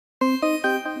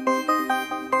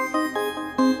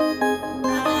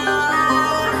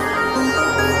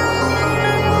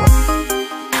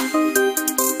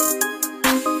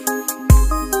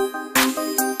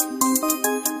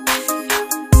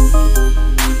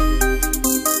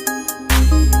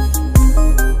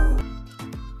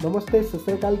नमस्ते, सत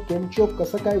श्री अकाल, केम छो,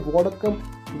 कसं काय, वॉडकम,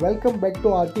 welcome back to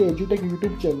RT एजुटेक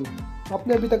YouTube channel.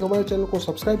 आपने अभी तक हमारे चैनल को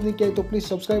सब्सक्राइब नहीं किया है तो प्लीज़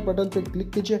सब्सक्राइब बटन पर क्लिक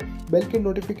कीजिए, बेल के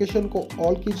नोटिफिकेशन को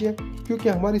ऑल कीजिए, क्योंकि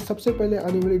हमारी सबसे पहले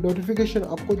आने वाली नोटिफिकेशन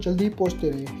आपको जल्दी ही पहुँचते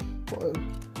रहे।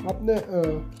 आपने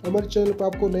हमारे चैनल पर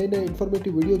आपको नए नए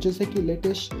इन्फॉर्मेटिव वीडियो जैसे कि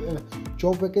latest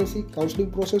job vacancy,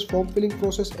 counselling process, form filling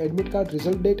process, admit card,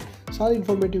 result date, सारी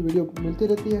इन्फॉर्मेटिव वीडियो मिलती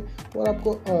रहती है। और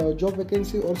आपको जॉब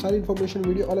वैकेंसी और सारी इन्फॉर्मेशन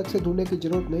वीडियो अलग से ढूंढने की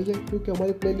ज़रूरत नहीं है, क्योंकि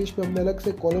हमारी प्लेलिस्ट में हमने अलग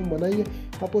से कॉलम बनाई है।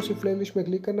 आपको सिर्फ प्लेलिस्ट में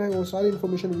क्लिक करना है और सारी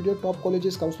information video, top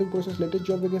colleges, counselling process, latest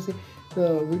job vacancy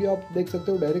video आप देख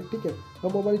सकते हो डायरेक्ट। ठीक है,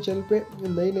 हम हमारे चैनल पे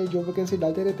नई नई जॉब वैकेंसी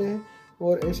डालते रहते हैं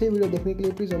और ऐसे ही वीडियो देखने के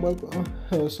लिए प्लीज़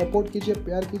हमारे सपोर्ट कीजिए,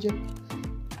 प्यार कीजिए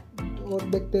और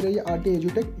देखते रहिए RT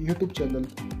एजुटेक YouTube channel.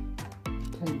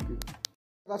 Thank you.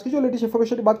 आज की जो लेटेस्ट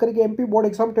इन्फॉर्मेशन की बात करेंगे, MP board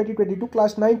exam 2022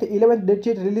 class 9th 11th date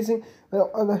sheet releasing.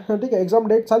 ठीक है, एग्जाम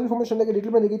डेट सारी इन्फॉर्मेशन लेकर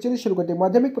डिटेल में देखिए। चलिए शुरू करते हैं।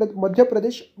 Madhya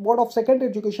Pradesh board of secondary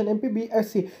education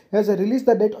MPBSC has released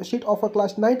the date sheet of a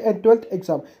class 9th and 12th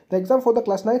exam. The exam for the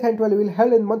class 9th and 12th will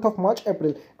held in month of March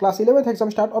April. Class 11th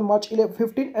exam start on March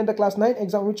 15 and the class 9th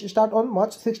exam which start on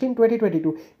March 16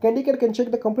 2022. Candidate can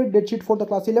check the complete date sheet for the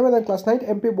class 11th and class 9th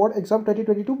MP board exam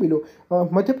 2022 below.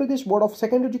 Madhya Pradesh Board of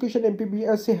Secondary Education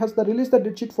MPBSC has released the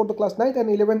date sheet for the class 9th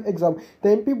and 11th exam.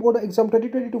 The MP board exam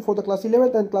 2022 for the class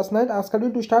 11th and class 9th are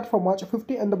scheduled to start from March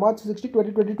 50 and March 60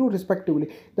 2022 respectively.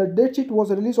 The date sheet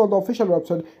was released on the official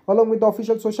website along with the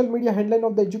official social media handle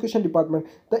of the education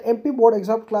department. The MP board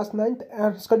exam class 9th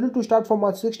are scheduled to start from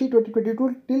March 60 2022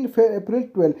 till April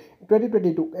 12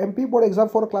 2022. MP board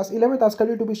exam for class 11th are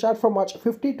scheduled to be start from March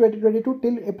 50 2022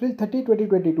 till April 30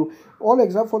 2022. All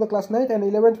exam for the class 9th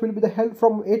and 11th will be held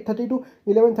from 8:30 to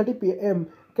 11:30 p.m.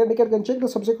 Candidate can check the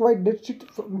subsequent date sheet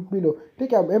below.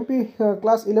 ठीक है, MP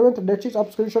class 11th date sheet आप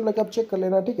screenshot लेकर आप check कर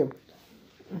लेना। ठीक है,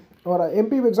 और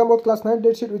MP exam of class 9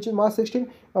 date sheet which is March 16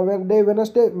 day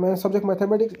Wednesday, subject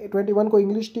mathematics, 21 को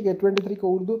इंग्लिश, ठीक है, 23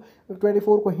 को उर्दू,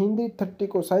 24 को हिंदी, 30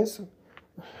 को साइंस,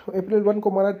 अप्रैल 1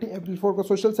 को मराठी, अप्रैल 4 को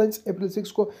सोशल साइंस, अप्रैल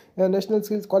 6 को नेशनल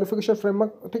स्किल्स क्वालिफिकेशन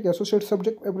फ्रेमवर्क, ठीक है, एसोसिएट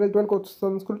सब्जेक्ट, अप्रैल 12 को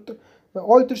Sanskrit.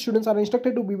 All three students are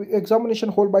instructed to be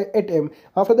examination hall by 8 am.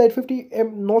 After the 8:50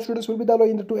 am, no students will be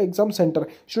allowed in the exam center.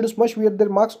 Students must wear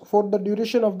their masks for the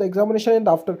duration of the examination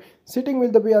and after. Sitting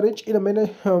will be arranged in a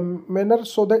manner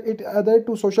so that it adhere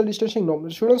to social distancing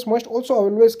norms. Students must also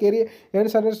always carry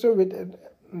hand sanitizer with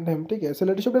them. ठीक है, so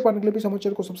latest update पाने के लिए please हमारे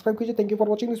channel को subscribe कीजिए। Thank you for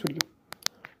watching this video.